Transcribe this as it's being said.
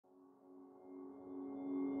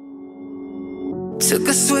Took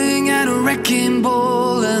a swing at a wrecking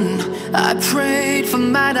ball, and I prayed for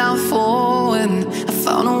my downfall, and I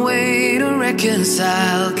found a way to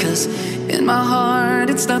reconcile, 'cause in my heart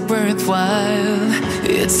it's not worthwhile.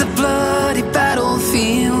 It's a bloody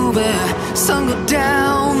battlefield where some go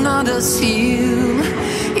down, others heal.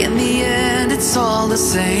 In the end it's all the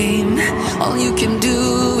same. All you can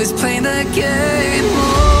do is play the game.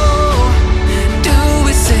 Oh, do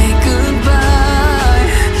we say goodbye?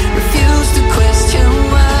 Refuse to question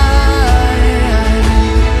why.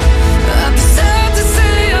 I'd be sad to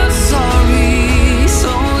say I'm sorry,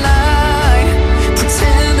 so lie.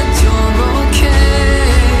 Pretend that you're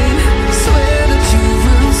okay. Swear that you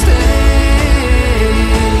will stay.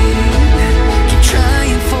 Keep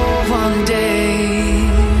trying for one day.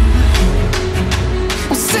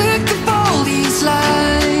 I'm sick of all these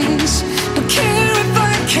lies. Don't care if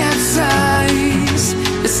I capsize.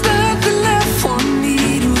 There's nothing left for me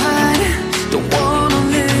to hide. Don't wanna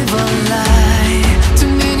live a lie.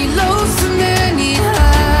 Too many lows, too many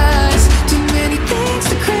highs. Too many things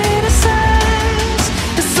to criticize.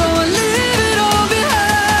 And so I leave it all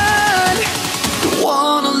behind. Don't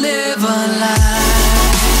wanna live a lie.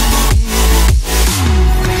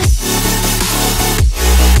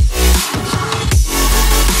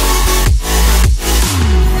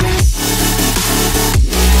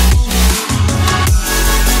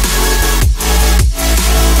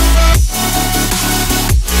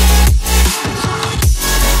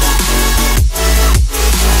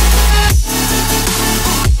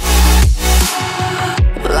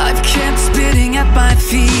 Life kept spitting at my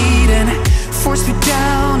feet and forced me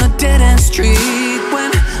down a dead-end street,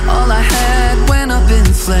 when all I had went up in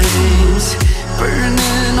flames,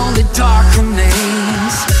 burning only dark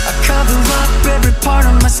remains. I cover up every part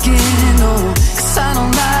of my skin, oh, 'cause I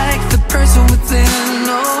don't like the person within.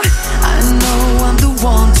 Oh, I know I'm the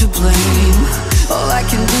one to blame. All I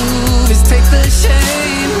can do is take the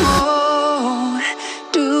shame. Oh,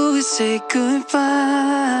 do we say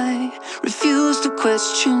goodbye? Refuse to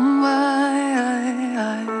question why.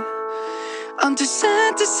 I'm too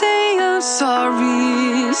sad to say I'm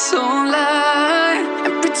sorry, so lie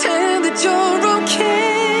and pretend that you're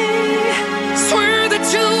okay. Swear that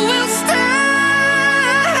you will stay.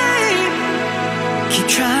 Keep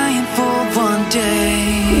trying for one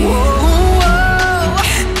day. Whoa,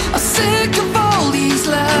 I'm sick of all these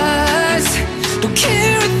lies. Don't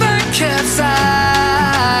care if I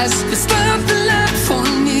capsize. There's nothing left for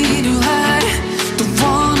me to hide. Don't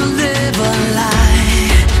wanna live a lie.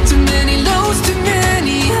 Too many lows, too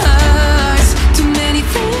many highs. Too many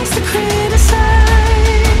things to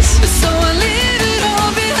criticize. So I leave it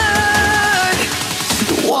all behind.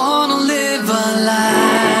 Don't wanna live a lie.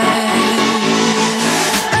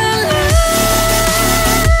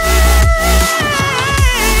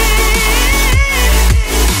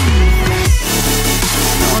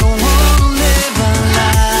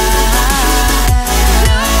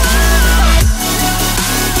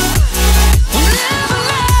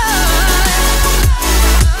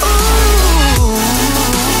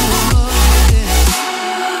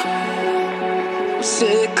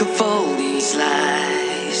 Sick of all these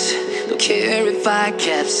lies. Don't care if I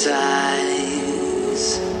capsize.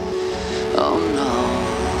 Oh no.